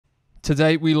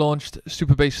Today we launched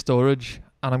Supabase Storage,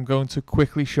 and I'm going to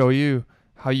quickly show you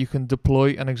how you can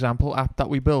deploy an example app that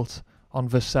we built on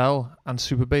Vercel and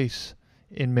Supabase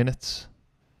in minutes.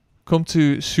 Come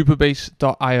to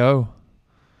supabase.io,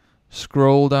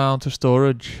 scroll down to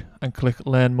storage and click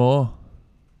Learn More.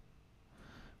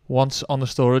 Once on the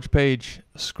storage page,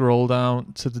 scroll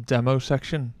down to the demo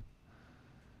section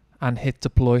and hit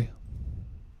deploy.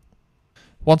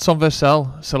 Once on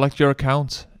Vercel, select your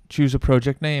account, choose a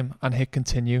project name and hit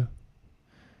continue.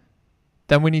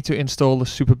 Then we need to install the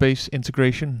Supabase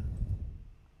integration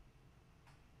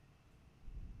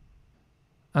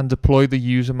and deploy the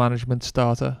user management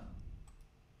starter.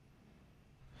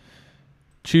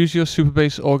 Choose your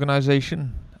Supabase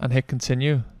organization and hit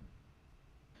continue,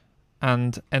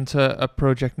 and enter a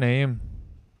project name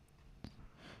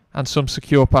and some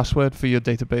secure password for your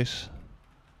database.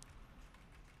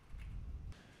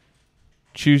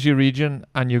 Choose your region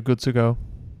and you're good to go.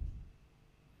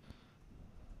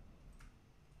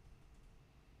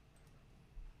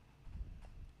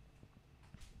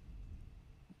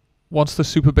 Once the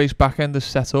Supabase backend is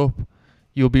set up,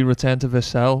 you'll be returned to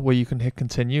Vercel, where you can hit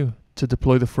continue to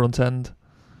deploy the front end.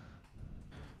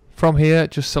 From here,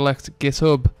 just select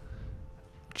GitHub,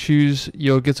 choose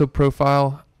your GitHub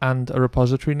profile and a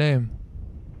repository name,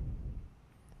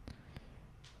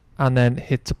 and then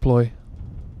hit deploy.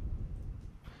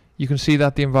 You can see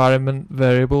that the environment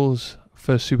variables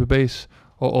for Supabase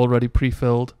are already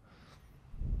pre-filled.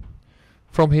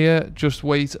 From here, just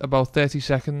wait about 30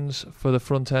 seconds for the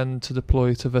front end to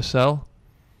deploy to Vercel.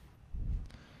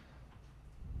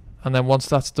 And then once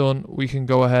that's done, we can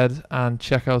go ahead and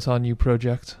check out our new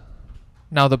project.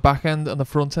 Now the back end and the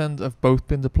front end have both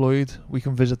been deployed, we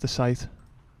can visit the site.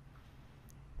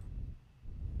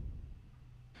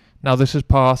 Now this is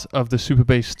part of the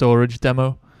Supabase storage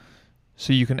demo.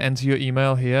 So you can enter your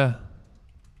email here,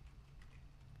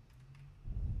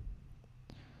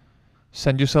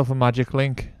 send yourself a magic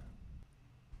link.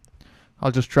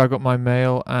 I'll just drag up my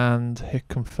mail and hit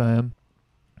confirm.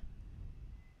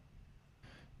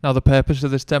 Now the purpose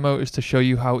of this demo is to show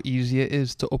you how easy it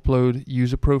is to upload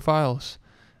user profiles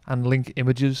and link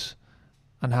images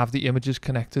and have the images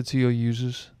connected to your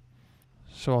users.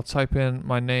 So I'll type in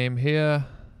my name here,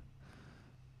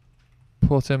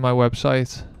 put in my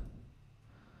website,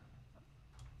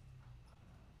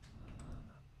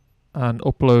 and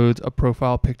upload a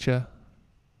profile picture.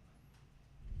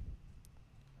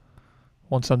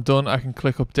 Once I'm done, I can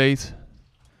click update,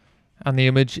 and the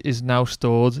image is now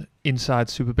stored inside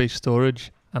Supabase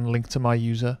storage and linked to my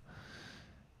user.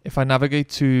 If I navigate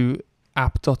to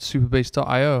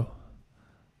app.supabase.io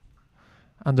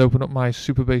and open up my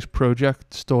Supabase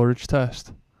project storage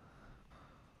test,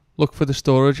 look for the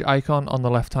storage icon on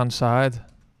the left hand side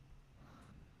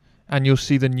and you'll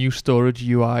see the new storage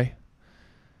UI.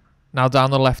 Now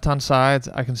down the left hand side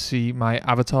I can see my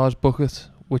avatars bucket,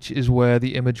 which is where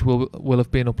the image will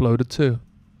have been uploaded to.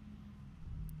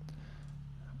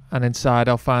 And inside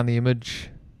I'll find the image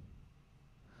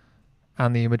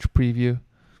and the image preview.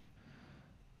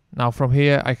 Now from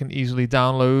here I can easily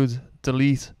download,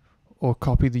 delete or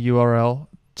copy the URL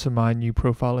to my new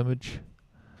profile image.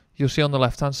 You'll see on the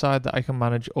left hand side that I can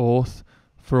manage auth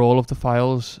for all of the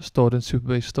files stored in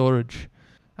Supabase storage.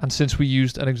 And since we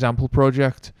used an example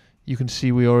project, you can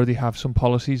see we already have some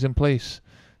policies in place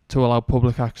to allow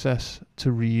public access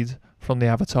to read from the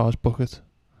avatars bucket.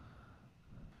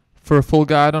 For a full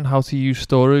guide on how to use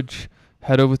storage,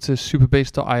 head over to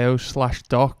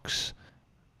supabase.io/docs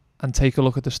and take a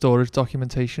look at the storage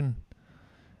documentation.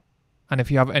 And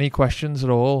if you have any questions at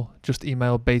all, just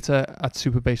email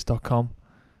beta@supabase.com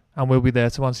and we'll be there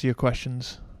to answer your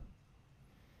questions.